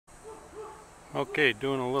Okay,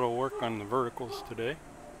 doing a little work on the verticals today.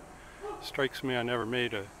 Strikes me I never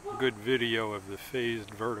made a good video of the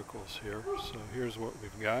phased verticals here, so here's what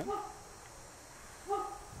we've got.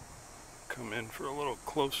 Come in for a little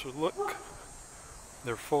closer look.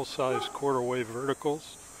 They're full-size quarter-wave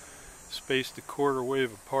verticals, spaced a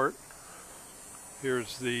quarter-wave apart.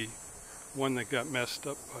 Here's the one that got messed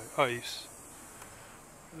up by ice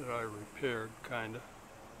that I repaired, kinda.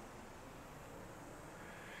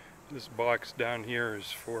 This box down here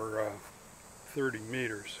is for 30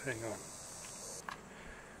 meters. Hang on.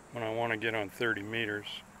 When I want to get on 30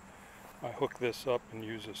 meters, I hook this up and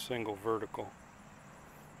use a single vertical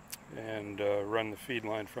and run the feed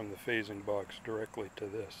line from the phasing box directly to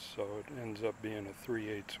this. So it ends up being a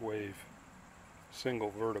 3/8 wave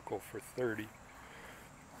single vertical for 30.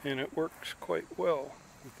 And it works quite well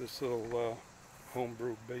with this little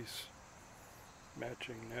homebrew base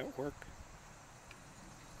matching network.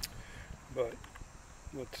 But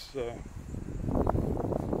let's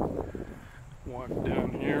walk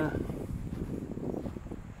down here.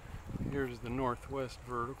 Here's the northwest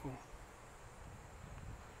vertical,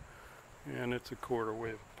 and it's a quarter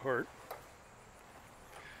wave apart.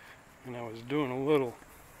 And I was doing a little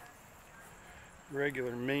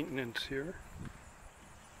regular maintenance here,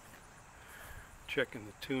 checking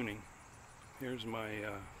the tuning. Here's my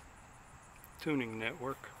tuning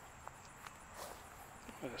network.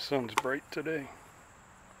 The sun's bright today.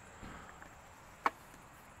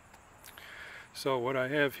 So what I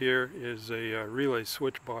have here is a relay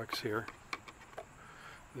switch box here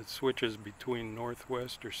that switches between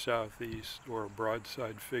northwest or southeast or a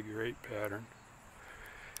broadside figure-8 pattern.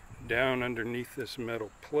 Down underneath this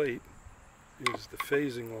metal plate is the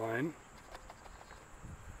phasing line.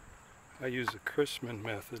 I use a Christman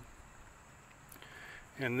method.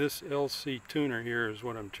 And this LC tuner here is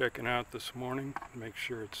what I'm checking out this morning. Make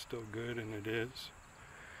sure it's still good, and it is.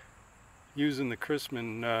 Using the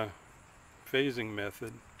Christman phasing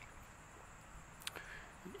method,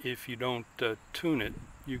 if you don't tune it,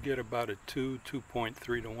 you get about a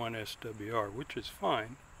 2.3 to 1 SWR, which is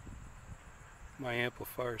fine. My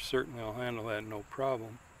amplifier certainly will handle that no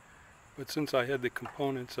problem. But since I had the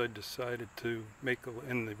components, I decided to make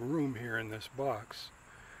in the room here in this box,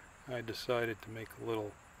 I decided to make a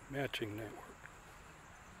little matching network.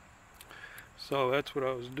 So that's what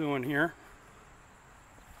I was doing here.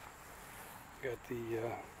 Got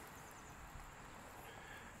the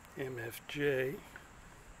MFJ,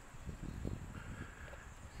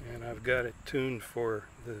 and I've got it tuned for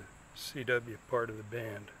the CW part of the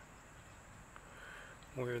band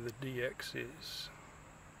where the DX is.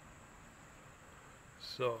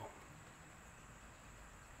 So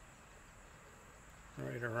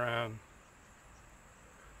right around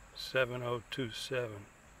 7027,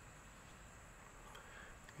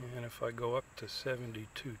 and if I go up to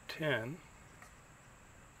 7210,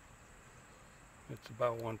 it's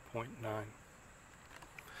about 1.9.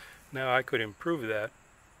 Now I could improve that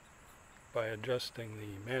by adjusting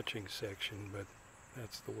the matching section, but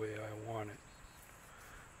that's the way I want it.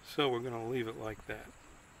 So we're going to leave it like that.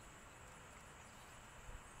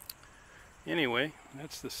 Anyway,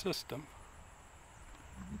 that's the system.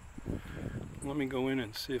 Let me go in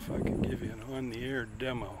and see if I can give you an on-the-air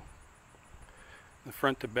demo. The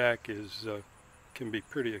front to back is can be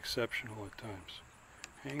pretty exceptional at times.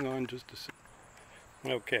 Hang on just a second.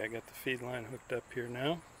 Okay, I got the feed line hooked up here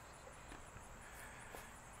now.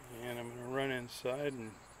 And I'm going to run inside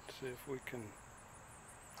and see if we can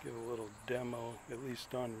give a little demo, at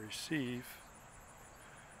least on receive,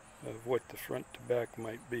 of what the front to back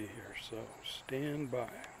might be here. So stand by.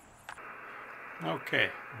 Okay,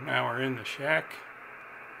 now we're in the shack,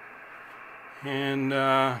 and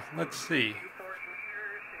let's see.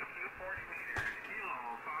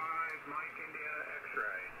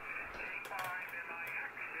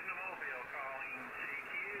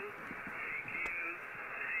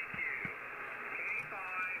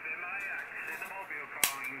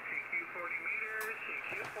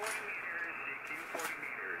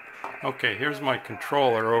 Okay, here's my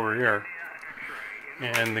controller over here.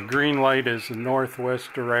 And the green light is the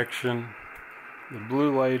northwest direction, the blue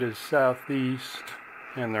light is southeast,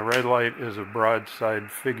 and the red light is a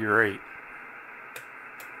broadside figure-8.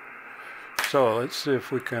 So let's see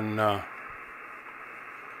if we can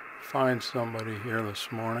find somebody here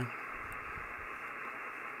this morning.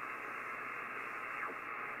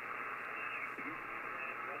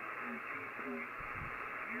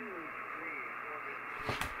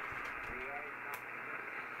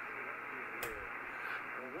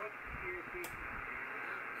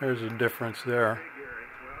 There's a difference there. Well,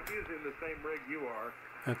 I'm using the same rig you are.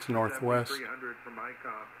 That's northwest. 300 from my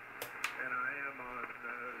comp.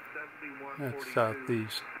 That's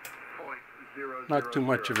southeast. Not too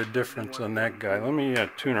much of a difference on that guy. Let me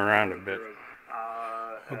tune around a bit.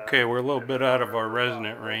 Okay, we're a little bit out of our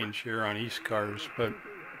resonant range here on East cars, but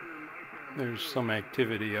there's some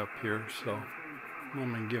activity up here, so let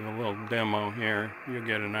me give a little demo here. You'll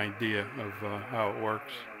get an idea of how it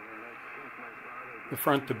works. The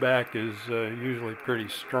front to back is usually pretty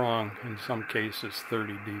strong, in some cases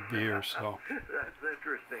 30 dB or so. That's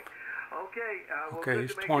interesting. Okay,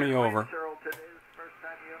 he's 20 over.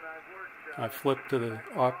 I flipped to the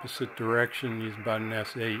opposite direction. He's about an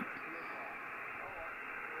S8.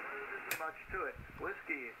 Much to it.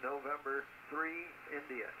 Whiskey, November 3,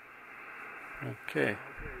 India. Okay.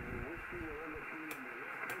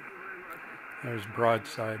 There's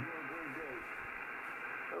broadside.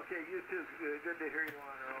 Okay, you too. Good to hear you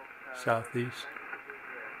on, Earl. Southeast.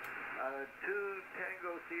 2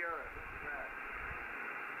 Tango Sierra.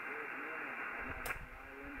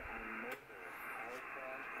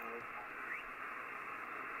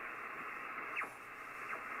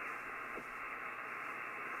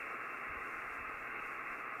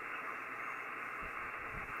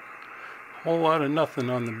 Whole lot of nothing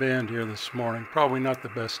on the band here this morning. Probably not the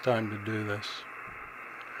best time to do this.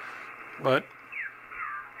 But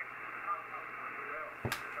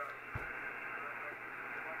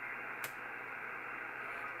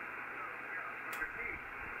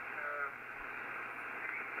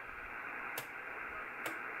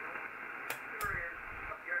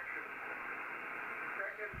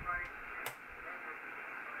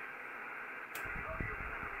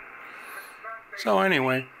so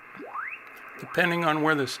anyway, depending on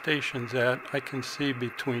where the station's at, I can see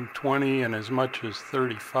between 20 and as much as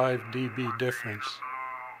 35 dB difference.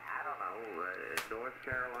 I don't know, North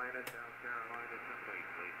Carolina, South Carolina, someplace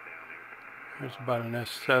down there. There's about an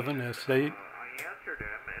S7, S8. I answered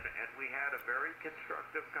him, and we had a very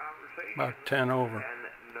constructive conversation. About 10 over. And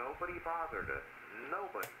nobody bothered us.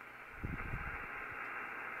 Nobody.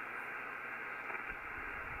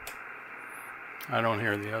 I don't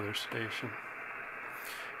hear the other station.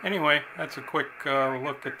 Anyway, that's a quick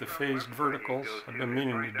look at the phased verticals. I've been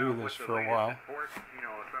meaning to do this for a while.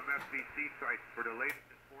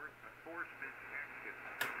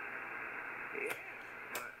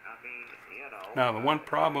 Now, the one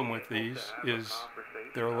problem with these is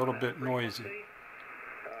they're a little bit noisy.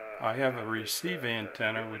 I have a receive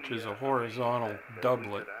antenna, which is a horizontal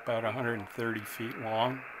doublet, about 130 feet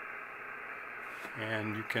long.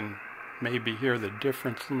 And you can maybe hear the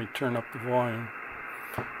difference. Let me turn up the volume.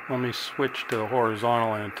 Let me switch to the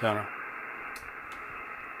horizontal antenna.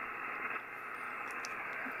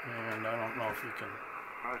 And I don't know if you can...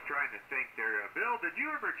 I was trying to think there. Bill, did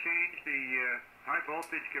you ever change the high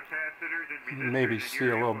voltage capacitors and resistors? Maybe see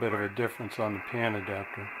a little bit of a difference on the pan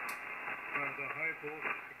adapter. The high voltage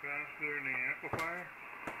capacitor and the amplifier?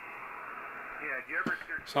 Yeah, did you ever...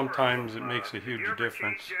 Sometimes it makes a huge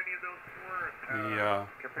difference. The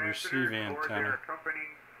receive antenna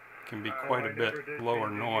can be quite a bit lower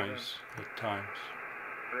noise at times.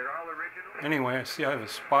 Anyway, I see I have a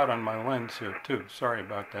spot on my lens here too. Sorry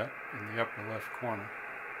about that, in the upper left corner.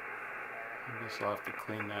 I guess I'll have to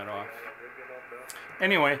clean that off.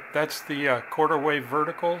 Anyway, that's the Quarterwave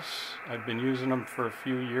verticals. I've been using them for a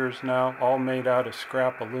few years now, all made out of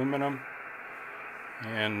scrap aluminum.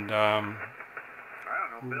 And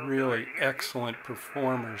really excellent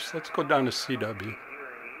performers. Let's go down to CW.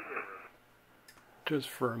 Just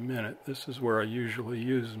for a minute. This is where I usually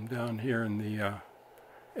use them, down here in the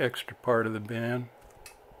extra part of the band.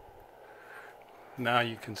 Now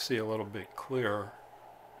you can see a little bit clearer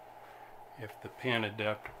if the pan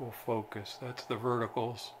adapter will focus. That's the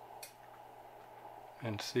verticals.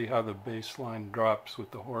 And see how the baseline drops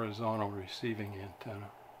with the horizontal receiving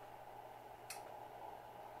antenna.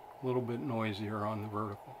 A little bit noisier on the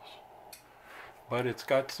verticals. But it's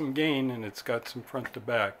got some gain and it's got some front to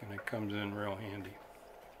back, and it comes in real handy.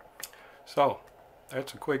 So,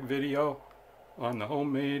 that's a quick video on the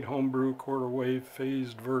homemade homebrew Quarterwave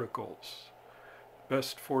phased verticals.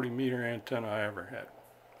 Best 40 meter antenna I ever had.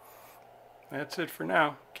 That's it for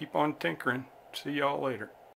now. Keep on tinkering. See y'all later.